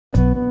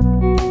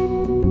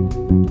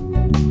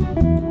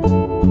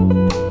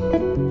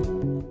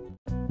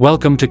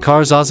Welcome to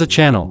CARS-AZA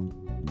channel.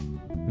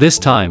 This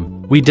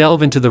time, we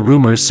delve into the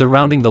rumors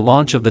surrounding the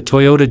launch of the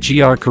Toyota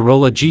GR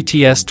Corolla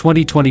GTS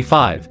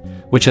 2025,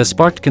 which has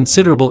sparked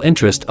considerable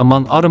interest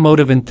among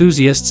automotive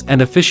enthusiasts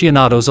and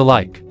aficionados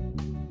alike.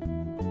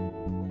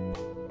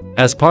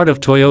 As part of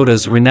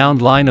Toyota's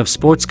renowned line of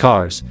sports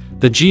cars,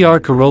 the GR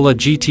Corolla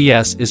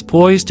GTS is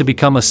poised to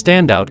become a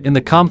standout in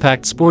the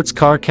compact sports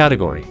car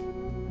category.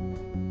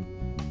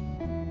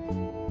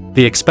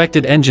 The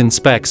expected engine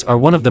specs are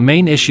one of the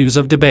main issues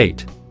of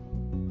debate.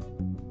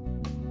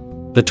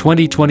 The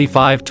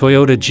 2025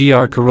 Toyota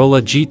GR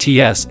Corolla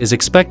GTS is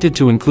expected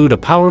to include a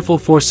powerful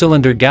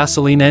four-cylinder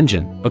gasoline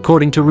engine,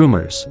 according to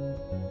rumors.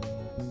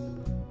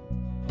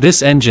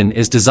 This engine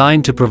is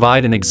designed to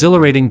provide an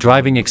exhilarating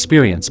driving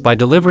experience by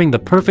delivering the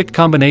perfect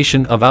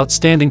combination of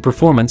outstanding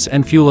performance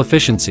and fuel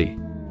efficiency.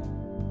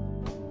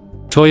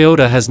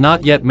 Toyota has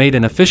not yet made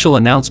an official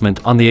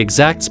announcement on the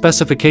exact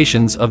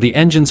specifications of the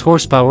engine's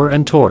horsepower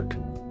and torque.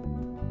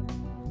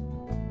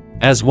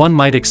 As one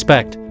might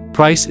expect,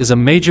 price is a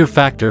major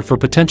factor for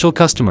potential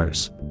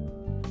customers.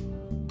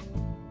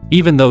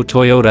 Even though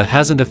Toyota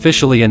hasn't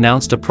officially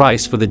announced a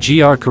price for the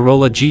GR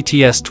Corolla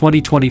GTS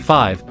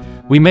 2025,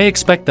 we may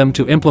expect them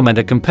to implement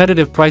a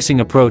competitive pricing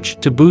approach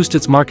to boost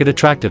its market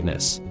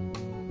attractiveness.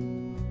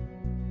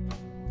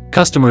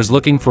 Customers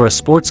looking for a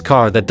sports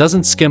car that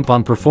doesn't skimp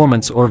on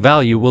performance or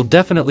value will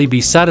definitely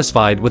be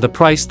satisfied with a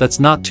price that's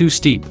not too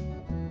steep.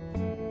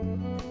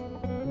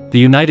 The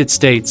United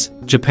States,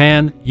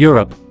 Japan,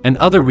 Europe, and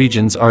other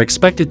regions are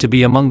expected to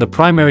be among the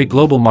primary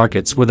global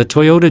markets where the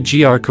Toyota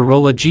GR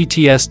Corolla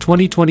GTS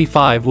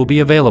 2025 will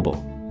be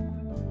available.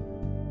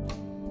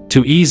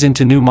 To ease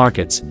into new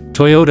markets,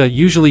 Toyota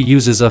usually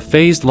uses a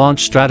phased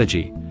launch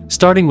strategy,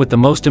 starting with the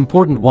most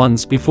important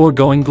ones before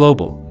going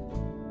global.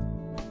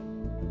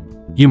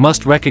 You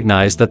must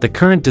recognize that the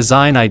current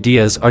design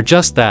ideas are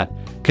just that,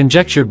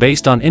 conjecture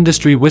based on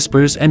industry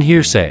whispers and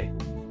hearsay.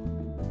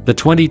 The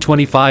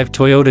 2025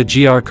 Toyota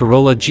GR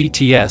Corolla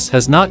GTS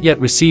has not yet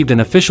received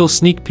an official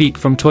sneak peek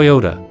from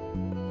Toyota.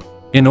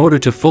 In order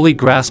to fully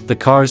grasp the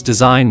car's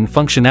design and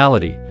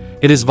functionality,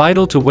 it is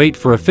vital to wait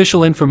for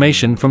official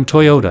information from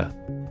Toyota.